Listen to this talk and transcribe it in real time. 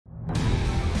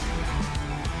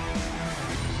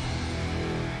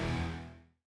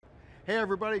Hey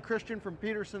everybody, Christian from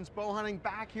Peterson's Bow Hunting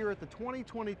back here at the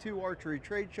 2022 Archery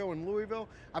Trade Show in Louisville.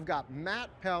 I've got Matt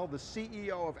Pell, the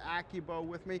CEO of Accubow,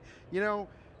 with me. You know,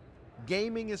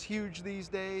 gaming is huge these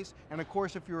days, and of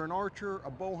course if you're an archer,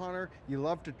 a bow hunter, you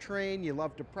love to train, you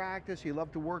love to practice, you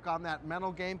love to work on that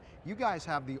mental game. You guys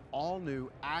have the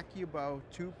all-new Accubow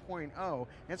 2.0, and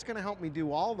it's going to help me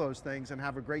do all those things and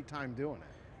have a great time doing it.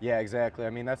 Yeah, exactly.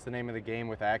 I mean, that's the name of the game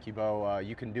with Accubow.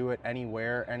 You can do it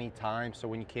anywhere, anytime. So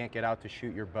when you can't get out to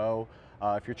shoot your bow,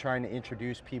 if you're trying to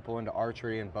introduce people into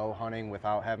archery and bow hunting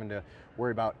without having to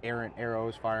worry about errant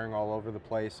arrows firing all over the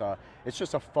place, it's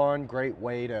just a fun, great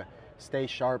way to stay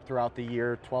sharp throughout the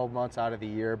year, 12 months out of the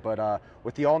year. But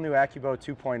with the all-new Accubow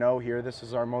 2.0 here, this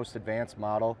is our most advanced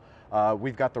model.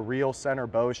 We've got the real center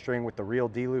bowstring with the real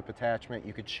D-loop attachment.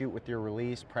 You could shoot with your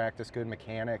release, practice good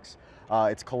mechanics.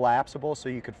 It's collapsible, so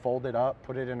you could fold it up,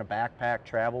 put it in a backpack,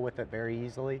 travel with it very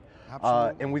easily.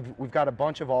 Absolutely. And we've got a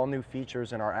bunch of all new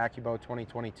features in our Accubow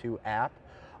 2022 app.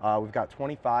 We've got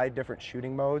 25 different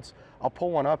shooting modes. I'll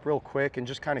pull one up real quick and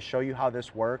just kind of show you how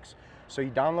this works. So you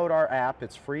download our app,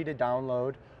 it's free to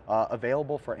download,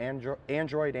 available for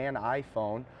Android and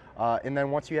iPhone. And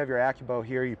then once you have your Accubow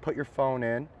here, you put your phone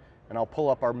in, and I'll pull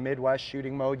up our Midwest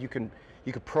shooting mode. You can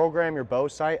program your bow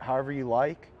sight however you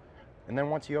like. And then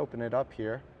once you open it up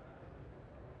here,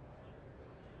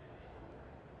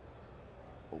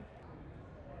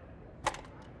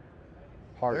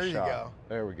 heart there you shot. go.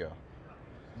 There we go.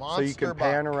 Monster so you can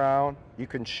pan around, you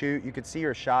can shoot, you can see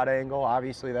your shot angle.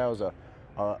 Obviously that was a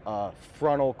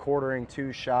frontal quartering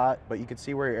 2 shot, but you can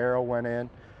see where your arrow went in.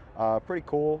 Pretty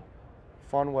cool,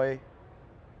 fun way.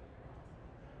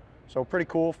 So pretty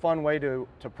cool, fun way to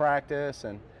practice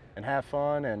and have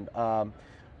fun. And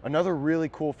another really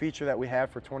cool feature that we have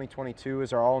for 2022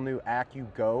 is our all new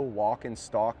AccuGo walk and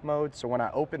stalk mode. So when I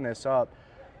open this up,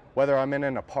 whether I'm in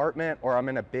an apartment or I'm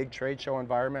in a big trade show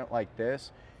environment like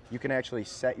this, you can actually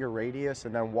set your radius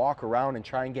and then walk around and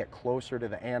try and get closer to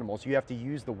the animals. You have to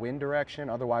use the wind direction,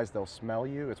 otherwise they'll smell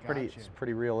you. It's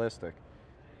pretty realistic.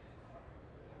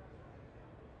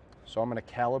 So I'm going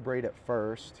to calibrate it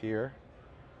first here.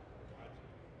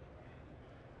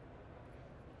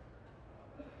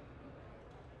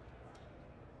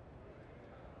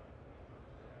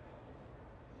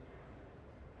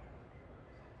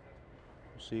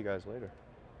 See you guys later.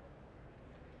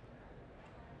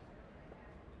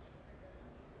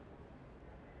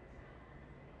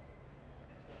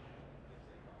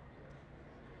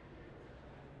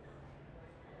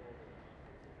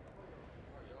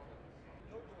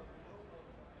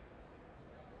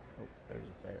 Oh, there's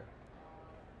a bear.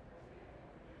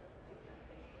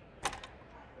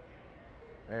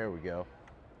 There we go.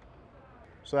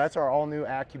 So that's our all-new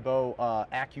Accubow,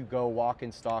 AccuGo walk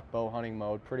and stalk bow hunting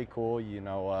mode. Pretty cool. You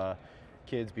know,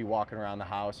 kids be walking around the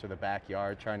house or the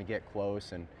backyard trying to get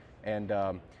close, and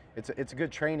it's a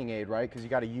good training aid, right? Because you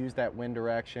got to use that wind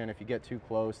direction. If you get too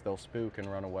close, they'll spook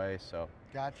and run away. So.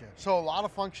 Gotcha. So a lot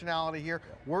of functionality here.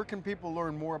 Where can people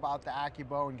learn more about the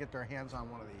Accubow and get their hands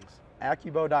on one of these?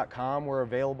 Accubow.com. We're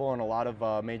available in a lot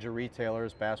of major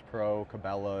retailers: Bass Pro,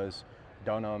 Cabela's,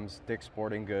 Dunham's, Dick's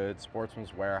Sporting Goods,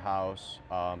 Sportsman's Warehouse.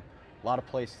 A lot of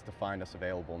places to find us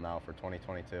available now for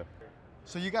 2022.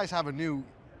 So you guys have a new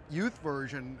youth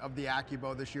version of the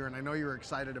Accubow this year, and I know you're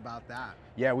excited about that.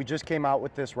 Yeah, we just came out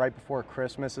with this right before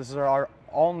Christmas. This is our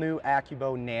all-new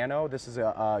Accubow Nano. This is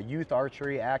a youth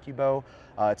archery Accubow.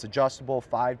 It's adjustable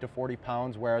 5 to 40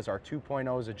 pounds, whereas our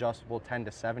 2.0 is adjustable 10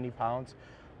 to 70 pounds.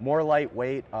 More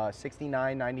lightweight,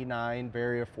 $69.99,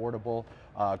 very affordable.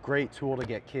 Great tool to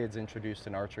get kids introduced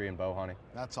in archery and bow hunting.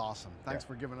 That's awesome. Thanks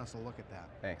for giving us a look at that.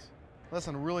 Thanks.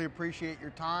 Listen, really appreciate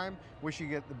your time. Wish you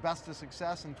get the best of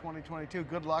success in 2022.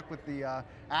 Good luck with the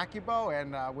Accubow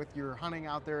and with your hunting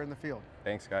out there in the field.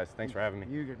 Thanks, guys. Thanks for having me.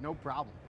 You get no problem.